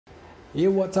Hey,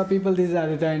 what's up people, this is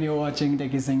Aditya and you're watching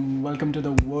Techie Singh. Welcome to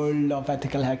the world of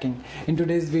ethical hacking. In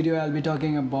today's video, I'll be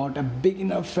talking about a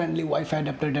beginner friendly Wi-Fi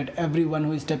adapter that everyone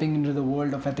who is stepping into the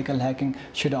world of ethical hacking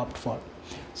should opt for.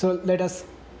 So let us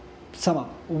sum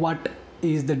up what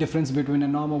is the difference between a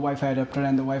normal Wi-Fi adapter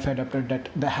and the Wi-Fi adapter that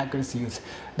the hackers use.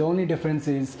 The only difference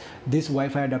is this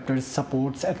Wi-Fi adapter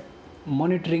supports a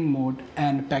monitoring mode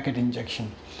and packet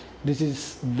injection. This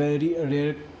is very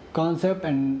rare concept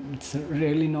and it's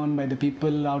rarely known by the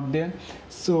people out there.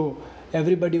 So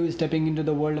everybody who is stepping into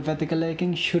the world of ethical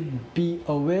hacking should be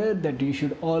aware that you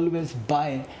should always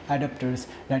buy adapters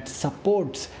that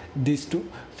supports these two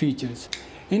features.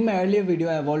 In my earlier video,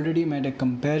 I have already made a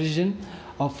comparison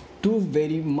of two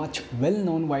very much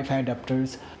well-known Wi-Fi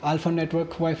adapters. Alpha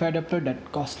Network Wi-Fi adapter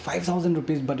that costs 5,000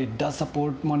 rupees, but it does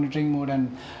support monitoring mode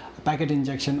and packet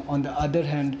injection. On the other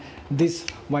hand, this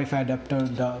Wi-Fi adapter,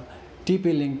 the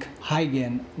TP-Link high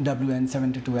gain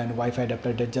WN722N Wi-Fi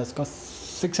adapter that just costs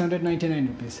 699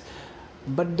 rupees.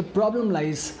 But the problem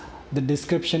lies the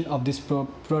description of this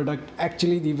product.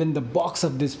 Actually, even the box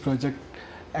of this project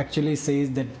actually says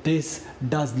that this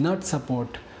does not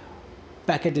support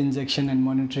packet injection and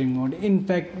monitoring mode. In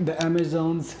fact, the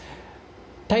Amazon's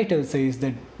title says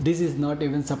that this is not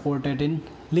even supported in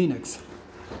Linux.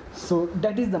 So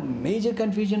that is the major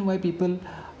confusion why people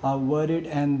are worried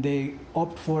and they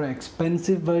opt for an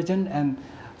expensive version. And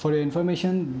for your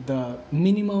information, the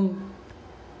minimum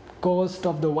cost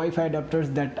of the Wi-Fi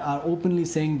adapters that are openly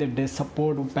saying that they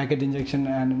support packet injection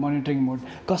and monitoring mode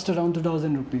cost around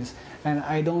 2,000 rupees, and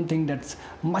I don't think that's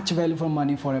much value for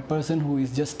money for a person who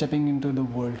is just stepping into the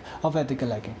world of ethical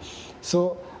hacking.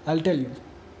 So I'll tell you,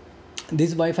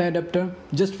 this Wi-Fi adapter,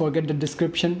 just forget the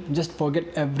description, just forget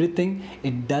everything.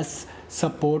 It does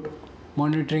support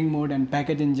monitoring mode and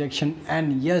packet injection,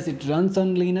 and yes, it runs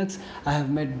on Linux. I have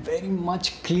made very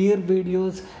much clear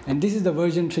videos, and this is the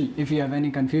version 3 if you have any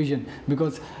confusion,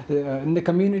 because in the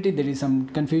community there is some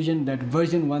confusion that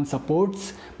version 1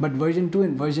 supports but version 2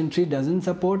 and version 3 doesn't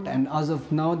support. And as of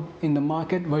now in the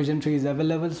market, version 3 is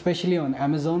available, especially on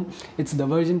Amazon. It's the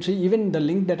version 3. Even the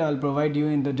link that I'll provide you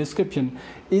in the description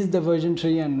is the version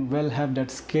 3 and will have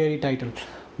that scary title.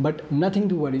 But nothing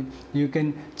to worry, you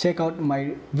can check out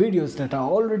my videos that are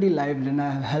already live, and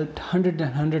I have helped hundreds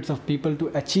and hundreds of people to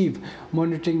achieve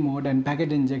monitoring mode and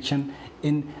packet injection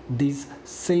in this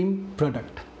same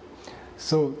product.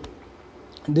 So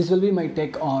this will be my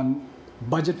take on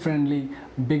budget friendly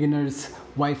beginners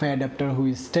Wi-Fi adapter who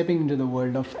is stepping into the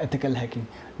world of ethical hacking.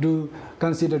 Do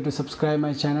consider to subscribe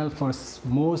my channel for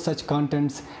more such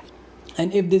contents,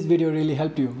 and if this video really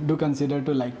helped you, do consider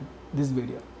to like this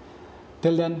video.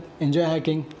 Till then, enjoy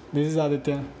hacking. This is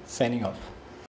Aditya signing off.